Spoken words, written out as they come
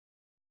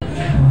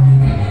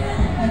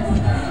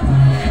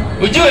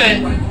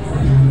Ujue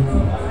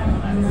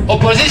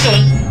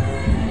opposition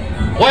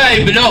where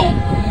I belong,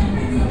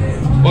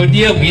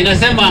 ODM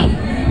inasema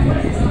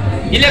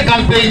ile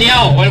kampeni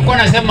yao walikuwa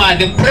nasema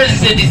the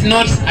president is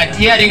not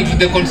adhering to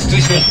the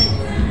constitution,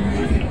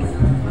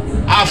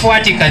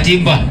 afuati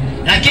katiba.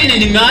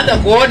 Lakini nimeanza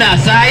kuona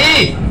saa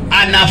hii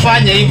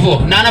anafanya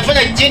hivyo, na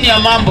anafanya chini ya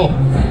mambo.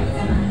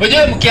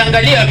 Unajua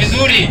mkiangalia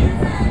vizuri,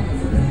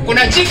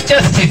 kuna Chief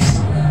Justice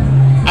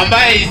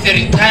ambaye is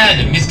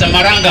retired, Mr.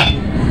 Maranga,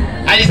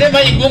 alisema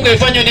hii bunge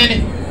ifanywe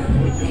nini?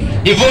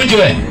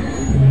 Ivunjwe.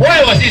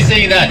 Why was he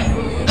saying that?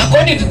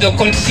 According to the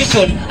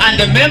constitution, and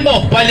the member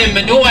of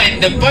parliament who were in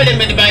the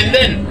parliament by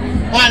then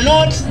were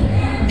not,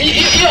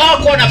 hiyo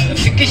hakuwa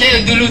nafikisha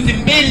hiyo thuluthi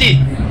mbili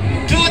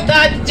to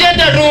that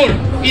gender rule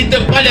in the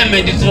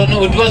parliament. It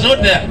was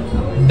not there.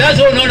 That's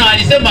why unaona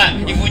alisema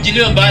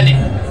ivunjiliwe mbali.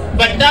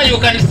 But now you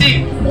can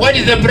see what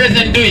is the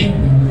president doing.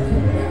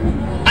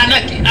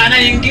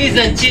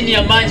 Anaingiza chini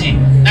ya maji,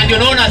 na ndio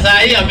unaona saa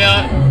hii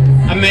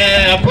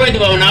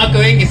ame-appoint wanawake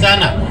wengi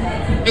sana,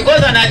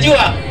 because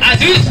anajua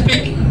as we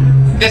speak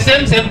the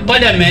same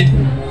parliament,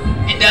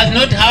 it does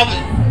not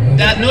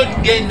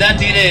gain that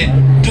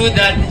to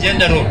that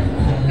gender role.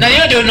 Na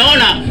hiyo ndio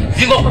unaona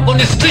ziko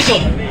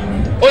constitution.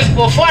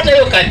 Usipofuata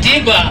hiyo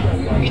katiba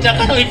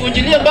itakana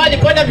ivunjilie mbali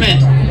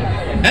parliament.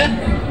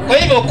 Kwa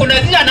hivyo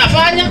kuna zile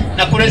anafanya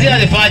na kuna zile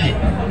hazifanyi.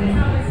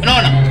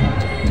 Unaona?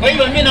 Kwa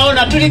hivyo mimi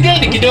naona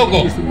tuligeni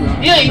kidogo.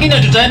 Hiyo ingine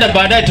tutaenda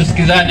baadaye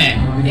tusikizane.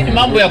 Hii ni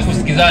mambo ya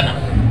kusikizana.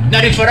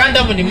 Na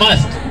referendum ni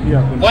must.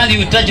 Once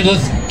you touch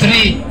those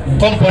three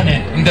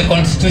components in the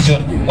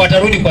constitution,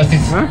 watarudi kwa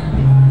sisi.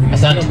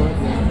 Asante.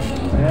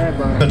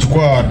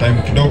 Tutachukua time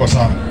kidogo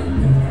sana.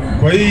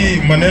 Kwa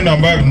hii maneno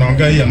ambayo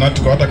tunaongea hii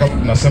anatiko, hata kama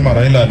tunasema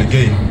Raila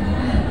aligei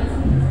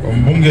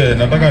mbunge,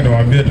 nataka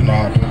niwaambie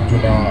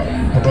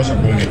tunapotosha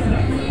bunge.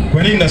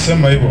 Kwa nini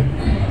nasema hivyo?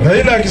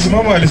 Raila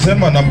akisimama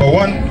alisema number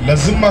 1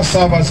 lazima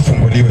servers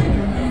zifunguliwe.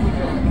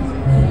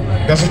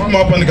 Kasimama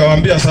hapa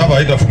nikawaambia server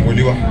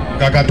haitafunguliwa,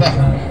 kakataa,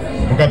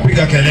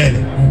 mkapiga kelele.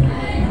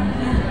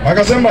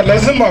 Akasema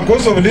lazima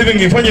cost of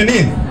living ifanye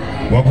nini?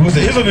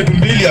 Waguze. Hizo vitu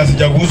mbili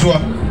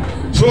hazijaguzwa.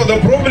 So the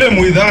problem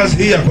with us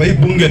here kwa hii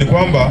bunge ni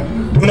kwamba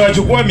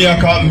tunachukua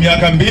miaka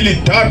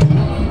 2-3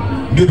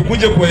 ndio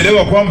tukuje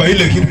kuelewa kwamba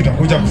ile kitu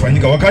itakuja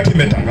kufanyika wakati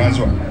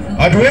imetangazwa.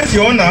 Hatuwezi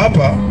ona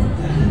hapa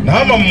na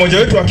kama mmoja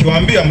wetu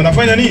akiwaambia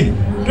mnafanya nini,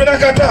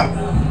 tunakataa.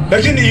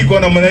 Lakini iko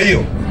na maana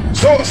hiyo.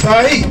 So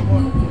saa hii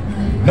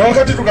na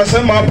wakati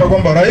tukasema hapa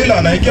kwamba Raila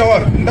anaingia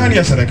wapi? Ndani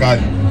ya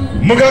serikali.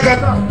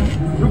 Mkakataa.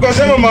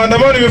 Tukasema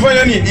maandamano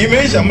imefanya nini?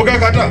 Imeisha,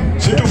 mkakataa.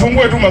 Si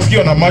tufungue tu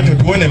masikio na macho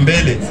tuone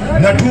mbele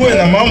na tuwe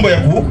na mambo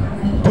ya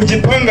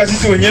kujipanga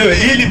sisi wenyewe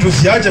ili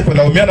tusiache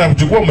kulaumiana na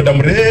kuchukua muda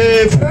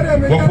mrefu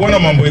wa kuona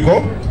mambo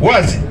iko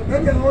wazi.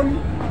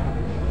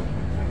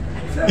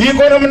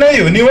 Iko namna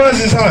hiyo, ni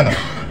wazi sana.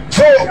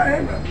 So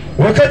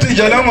wakati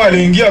Jalama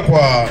aliingia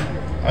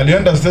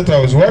alienda State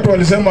House, watu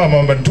walisema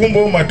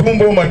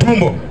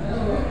matumbo.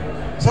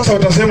 Sasa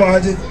utasema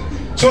aje?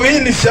 So hii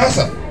ni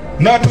siasa.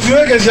 Na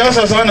tusiweke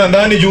siasa sana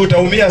ndani juu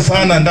utaumia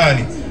sana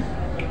ndani.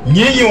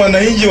 Nyinyi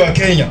wananchi wa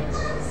Kenya,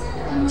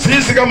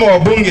 sisi kama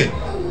wabunge,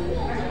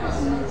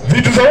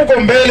 vitu za huko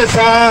mbele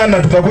sana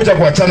tutakuja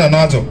kuachana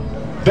nazo.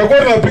 Tutakuwa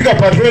tunapiga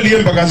patrol hii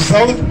mpaka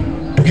South,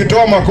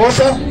 tukitoa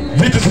makosa,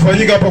 vitu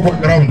sifanyika hapa kwa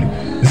ground.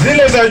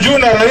 Zile za juu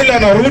na Raila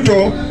na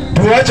Ruto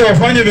tuache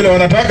wafanye vile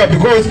wanataka,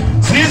 because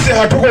sisi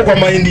hatuko kwa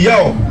maindi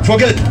yao.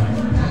 Forget.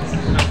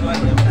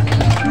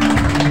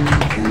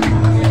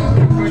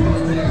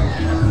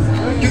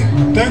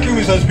 Thank you,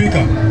 Mr.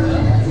 Speaker.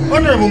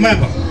 Honorable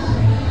member,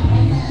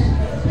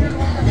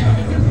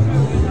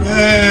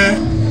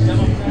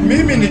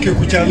 mimi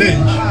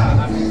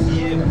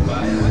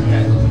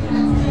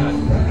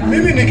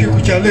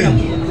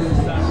nikikuchallenge,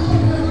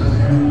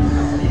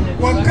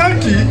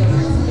 wakati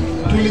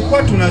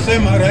tulikuwa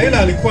tunasema Raila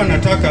alikuwa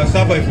anataka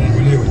saba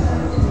ifunguliwe,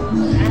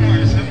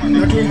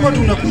 na tulikuwa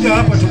tunakuja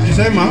hapa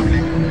tukisema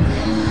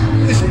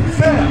it's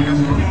fair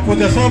for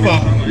the server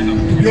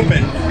to be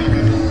open.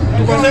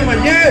 Tukasema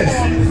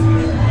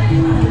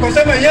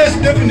yes,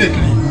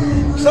 definitely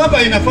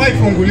saba inafaa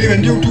ifunguliwe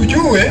ndio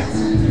tujue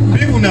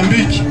mbivu na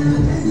mbichi.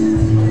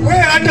 Wewe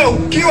hata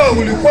ukiwa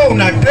ulikuwa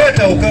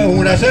unateta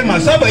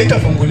unasema saba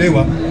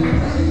itafunguliwa,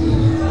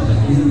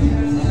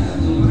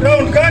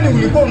 round gani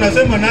ulikuwa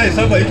unasema naye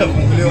saba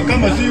itafunguliwa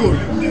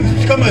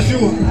kama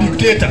sio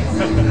dictator?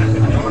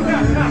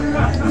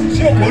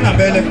 Sio kuona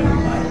mbele.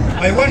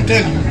 I want to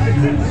tell you,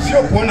 sio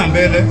kuona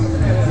mbele.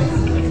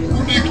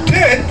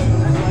 Dictate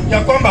ya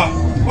kwamba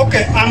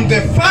okay, I'm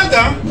the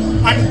father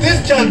and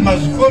this child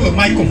must follow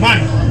my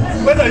command.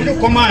 Whether you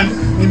command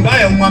ni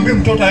mbaya, umwambie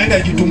mtoto aende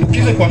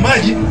ajitumbukize kwa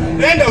maji,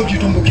 enda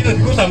ujitumbukize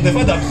because I'm the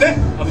father. I've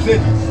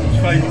said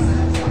it's fine.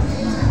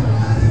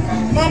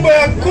 Mambo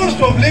ya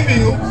cost of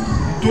living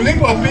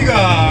tulikuwa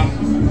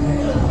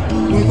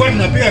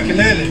tunapiga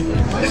kelele,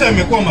 sasa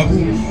imekuwa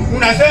magumu.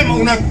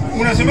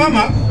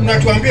 Unasimama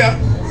unatuambia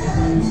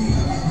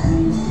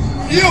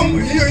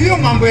hiyo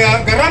mambo ya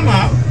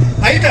gharama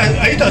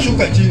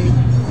haitashuka chini.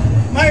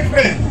 My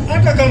friend,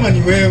 hata kama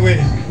ni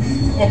wewe.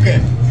 Okay.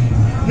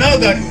 Now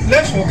that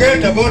let's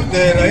forget about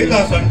the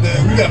Railas and the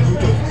William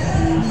Ruto.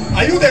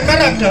 Are you the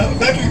character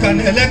that we can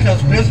elect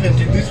as president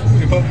in this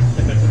republic?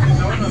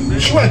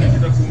 Surely.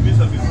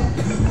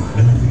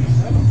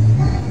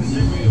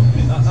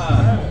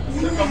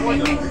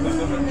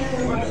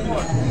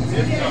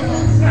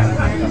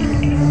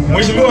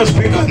 Mheshimiwa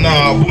Spika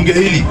na bunge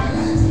hili.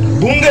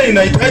 Bunge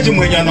inahitaji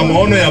mwenye ana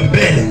maono ya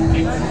mbele.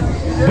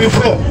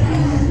 Before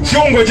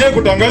sio ngoje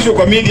kutangazwa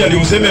kwa media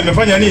ndio useme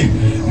amefanya nini.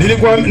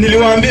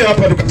 Niliwaambia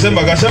hapa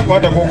tukasema Gachagua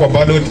hata kwa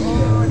ballot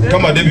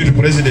kama deputy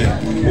president.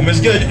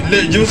 Umesikia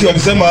juzi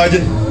wakisema aje?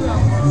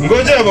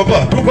 Ngoja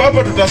baba, tuko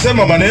hapa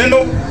tutasema maneno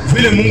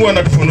vile Mungu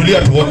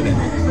anatufunulia tuone.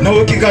 Na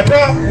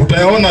ukikataa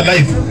utayaona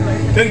live.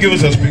 Thank you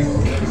Mr. Speaker.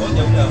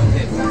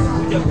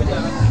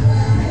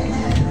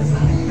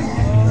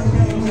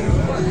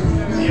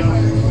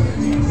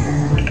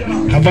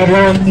 Habari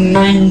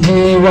wananchi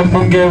wa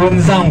bunge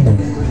wenzangu.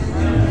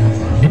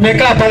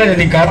 Nimekaa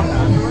pale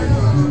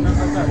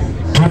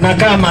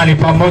tunakaa mahali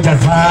pamoja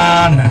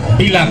sana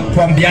bila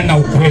kuambiana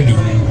ukweli.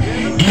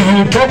 If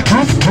you talk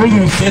truth, truth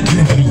will set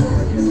you free.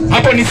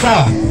 Hapo ni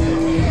sawa.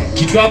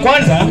 Kitu ya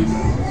kwanza,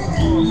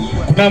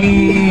 kuna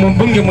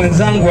mbunge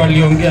mwenzangu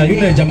aliongea,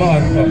 yule jamaa wa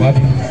Ruto wapi?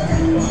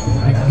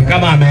 Ni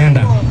kama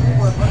ameenda.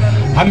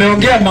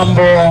 Ameongea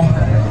mambo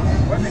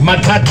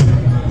matatu.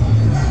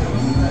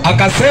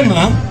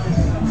 Akasema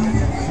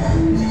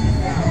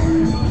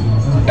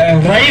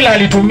Raila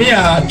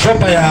alitumia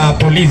chopa ya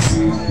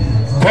polisi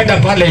kwenda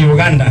pale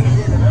Uganda,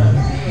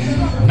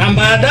 na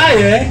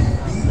baadaye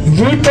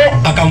Ruto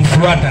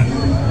akamfuata,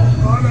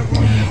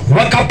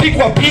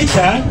 wakapigwa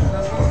picha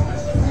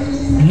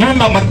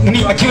nyuma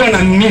wakiwa na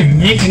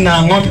miti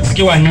na ng'ombe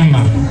zikiwa nyuma.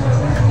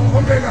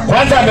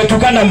 Kwanza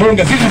ametukana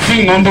mbunge, sisi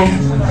si ng'ombe,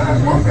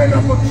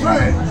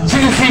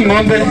 sisi si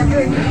ng'ombe.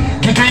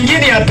 Kitu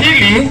ingine ya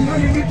pili,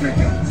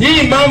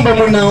 hii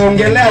mambo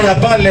mnaongelea ya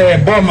pale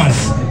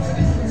Bomas,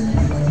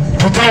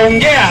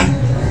 tutaongea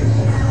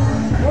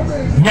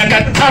miaka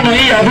 5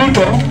 hii ya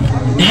Ruto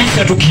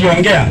iisha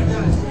tukiongea.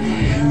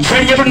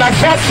 Chenye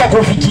tunafasa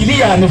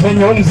kufikiria ni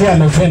venye mzee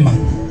amesema.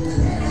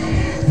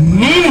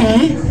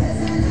 Nini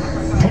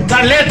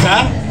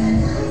tutaleta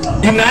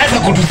inaweza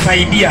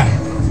kutusaidia.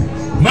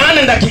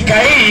 Maana dakika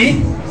hii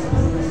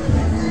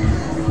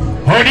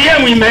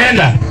ODM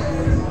imeenda.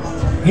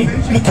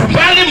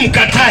 Mkubali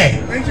mkatae.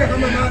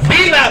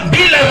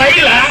 Bila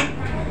Raila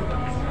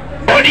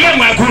ODM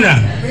hakuna.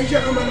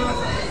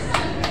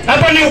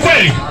 Hapo ni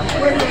ukweli.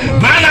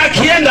 Maana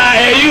akienda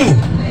AU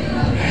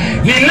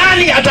ni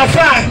nani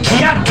atafaa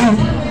kiatu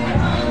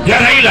ya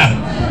Raila?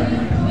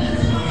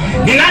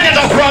 Ni nani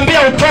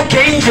atakuambia utoke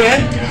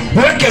nje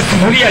uweke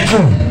sufuria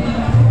juu?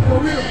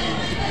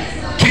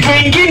 Kitu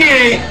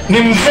kingine ni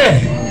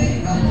mzee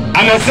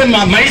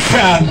amesema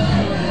maisha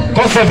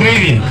cost of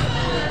living.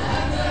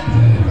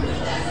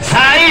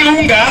 Saa hii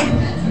unga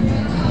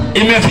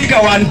imefika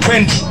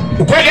 120.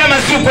 Ukweli ama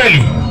si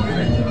ukweli?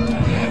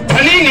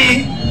 Kwa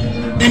nini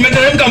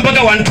imeteremka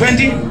mpaka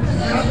 120?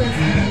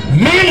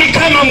 Mimi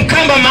kama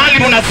Mkamba mahali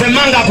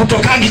mnasemanga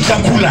kutokangi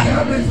chakula,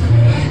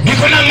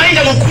 niko na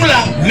maisha kukula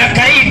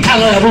miaka hii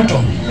 5 ya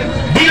Ruto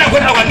bila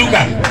kwenda kwa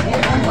duka.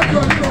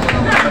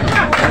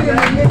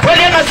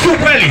 Kweli ama si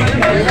kweli?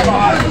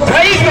 Kwa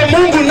hivyo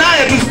Mungu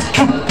naye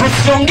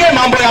tusiongee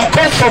mambo ya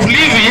cost of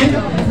living.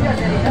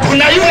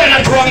 Kuna yule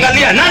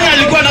anatuangalia. Nani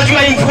alikuwa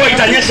anajua hii mvua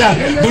itanyesha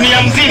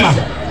dunia mzima?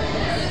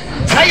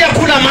 Sasa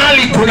kuna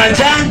mahali kuna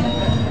njaa.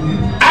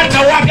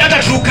 Hata wapi,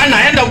 hata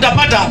Turkana enda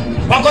utapata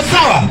wako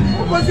sawa.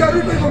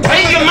 Kwa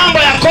hivyo mambo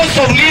ya cost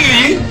of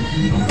living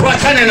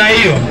tuachane na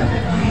hiyo.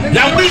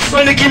 Ya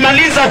mwisho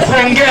nikimaliza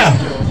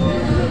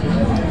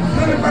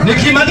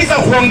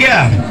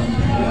kuongea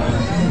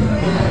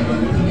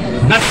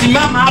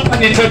nasimama hapa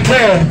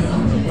nitetee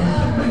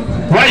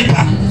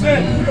Wiper.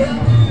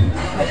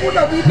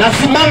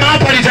 Nasimama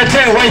hapa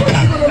nitetee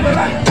Wiper.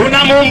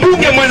 Kuna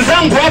mbunge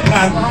mwenzangu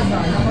hapa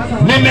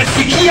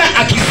nimesikia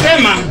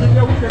akisema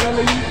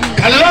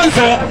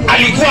Kalonzo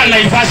alikuwa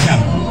Naivasha.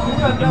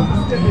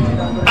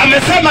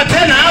 Amesema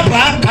tena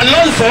hapa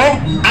Kalonzo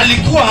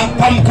alikuwa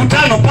kwa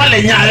mkutano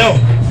pale Nyayo.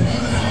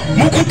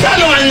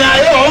 Mkutano wa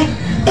Nyayo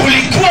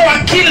ulikuwa wa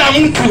kila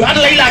mtu,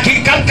 hata ila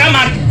kama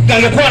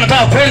angekuwa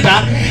anataka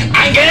kwenda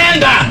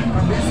angeenda.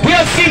 Hiyo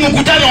si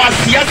mkutano wa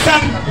siasa,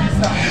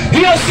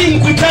 hiyo si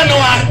mkutano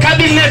wa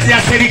cabinet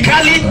ya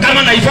serikali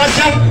kama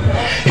Naivasha.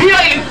 Hiyo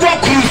ilikuwa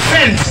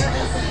crusade.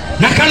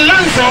 Na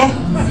Kalonzo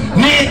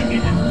ni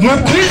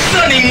Mkristo,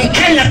 ni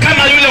Mkenya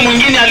kama yule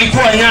mwingine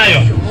alikuwa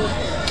Nyayo.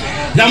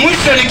 Na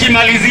mwisho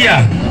nikimalizia,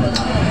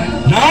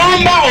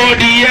 naomba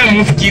ODM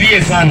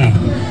mfikirie sana.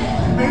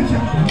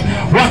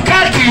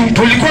 Wakati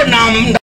tulikuwa na